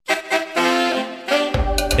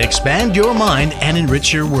Expand your mind and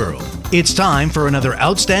enrich your world. It's time for another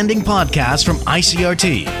outstanding podcast from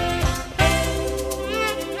ICRT.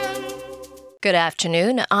 Good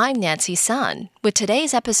afternoon, I'm Nancy Sun with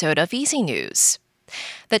today's episode of Easy News.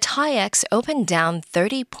 The TAIEX opened down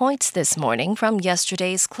 30 points this morning from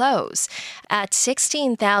yesterday's close at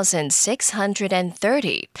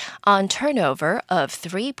 16,630 on turnover of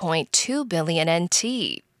 3.2 billion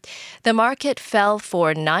NT. The market fell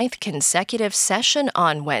for ninth consecutive session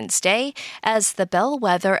on Wednesday as the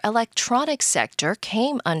bellwether electronics sector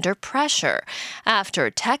came under pressure after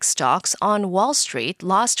tech stocks on Wall Street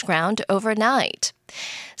lost ground overnight.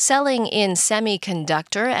 Selling in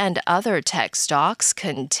semiconductor and other tech stocks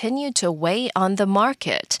continued to weigh on the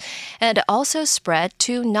market and also spread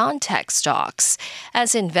to non-tech stocks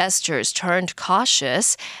as investors turned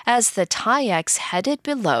cautious as the TAIEX headed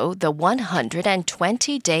below the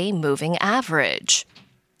 120-day moving average.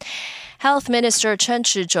 Health Minister Chen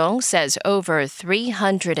Shizhong says over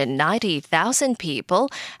 390,000 people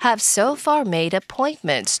have so far made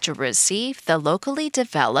appointments to receive the locally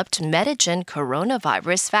developed Medigen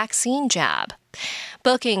coronavirus vaccine jab.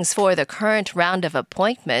 Bookings for the current round of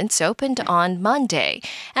appointments opened on Monday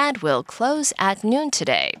and will close at noon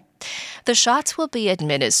today. The shots will be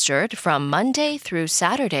administered from Monday through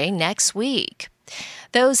Saturday next week.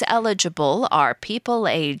 Those eligible are people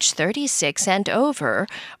aged 36 and over,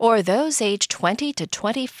 or those aged 20 to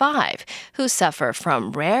 25 who suffer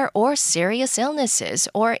from rare or serious illnesses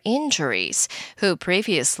or injuries, who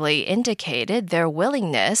previously indicated their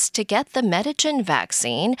willingness to get the Medigen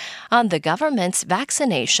vaccine on the government's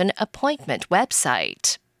vaccination appointment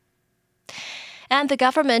website. And the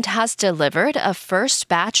government has delivered a first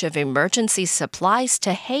batch of emergency supplies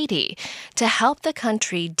to Haiti to help the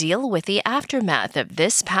country deal with the aftermath of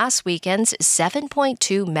this past weekend's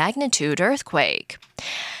 7.2 magnitude earthquake.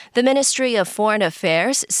 The Ministry of Foreign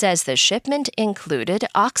Affairs says the shipment included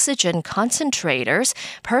oxygen concentrators,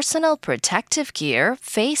 personal protective gear,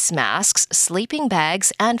 face masks, sleeping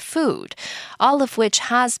bags, and food, all of which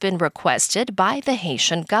has been requested by the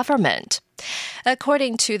Haitian government.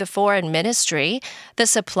 According to the Foreign Ministry, the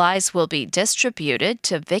supplies will be distributed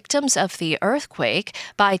to victims of the earthquake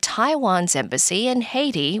by Taiwan's embassy in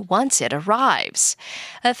Haiti once it arrives.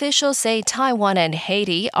 Officials say Taiwan and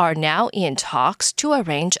Haiti are now in talks to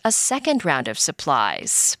arrange a second round of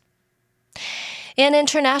supplies. In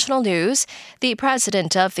international news, the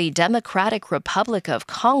president of the Democratic Republic of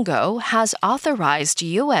Congo has authorized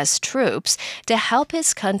U.S. troops to help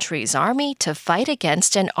his country's army to fight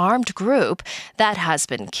against an armed group that has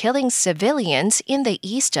been killing civilians in the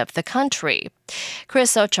east of the country.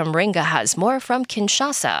 Chris Ochamringa has more from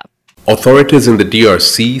Kinshasa. Authorities in the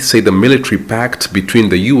DRC say the military pact between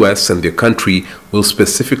the U.S. and their country will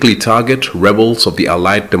specifically target rebels of the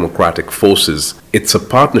Allied Democratic Forces. It's a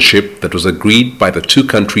partnership that was agreed by the two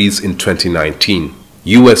countries in 2019.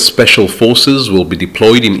 U.S. Special Forces will be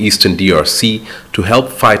deployed in eastern DRC to help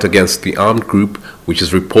fight against the armed group, which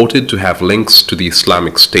is reported to have links to the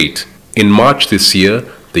Islamic State. In March this year,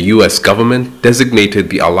 the U.S. government designated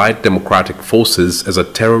the Allied Democratic Forces as a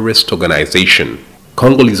terrorist organization.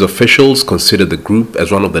 Congolese officials consider the group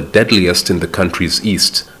as one of the deadliest in the country's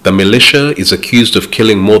east. The militia is accused of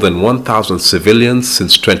killing more than 1,000 civilians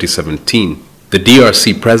since 2017. The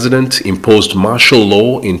DRC president imposed martial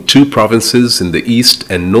law in two provinces in the east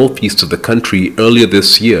and northeast of the country earlier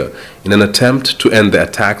this year in an attempt to end the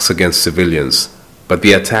attacks against civilians. But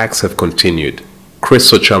the attacks have continued.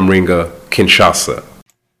 Chris Ochamringa, Kinshasa.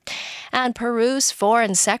 And Peru's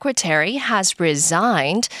foreign secretary has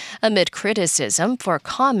resigned amid criticism for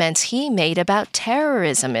comments he made about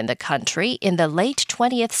terrorism in the country in the late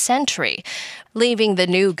 20th century, leaving the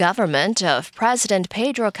new government of President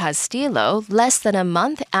Pedro Castillo less than a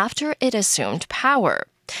month after it assumed power.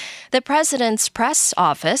 The president's press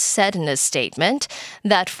office said in a statement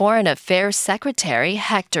that Foreign Affairs Secretary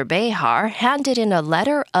Hector Behar handed in a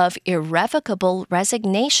letter of irrevocable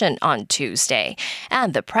resignation on Tuesday,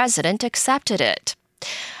 and the president accepted it.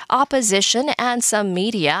 Opposition and some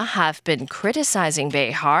media have been criticizing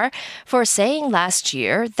Behar for saying last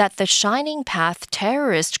year that the Shining Path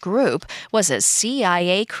terrorist group was a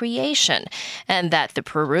CIA creation and that the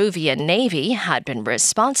Peruvian Navy had been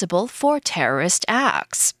responsible for terrorist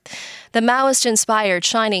acts. The Maoist-inspired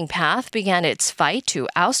Shining Path began its fight to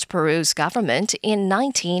oust Peru's government in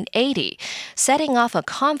 1980, setting off a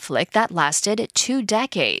conflict that lasted 2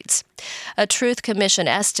 decades. A Truth Commission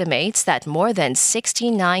estimates that more than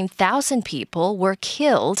 69,000 people were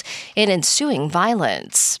killed in ensuing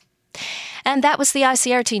violence. And that was the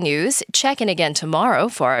ICRT News. Check in again tomorrow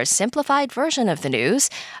for our simplified version of the news,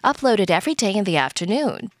 uploaded every day in the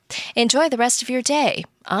afternoon. Enjoy the rest of your day.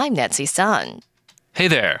 I'm Nancy Sun. Hey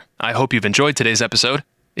there. I hope you've enjoyed today's episode.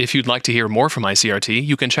 If you'd like to hear more from ICRT,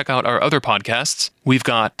 you can check out our other podcasts. We've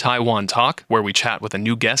got Taiwan Talk, where we chat with a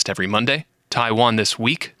new guest every Monday, Taiwan This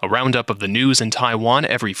Week, a roundup of the news in Taiwan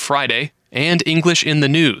every Friday, and English in the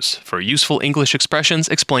News, for useful English expressions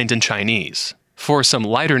explained in Chinese. For some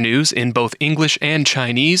lighter news in both English and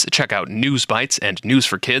Chinese, check out News Bites and News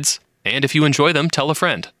for Kids. And if you enjoy them, tell a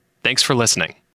friend. Thanks for listening.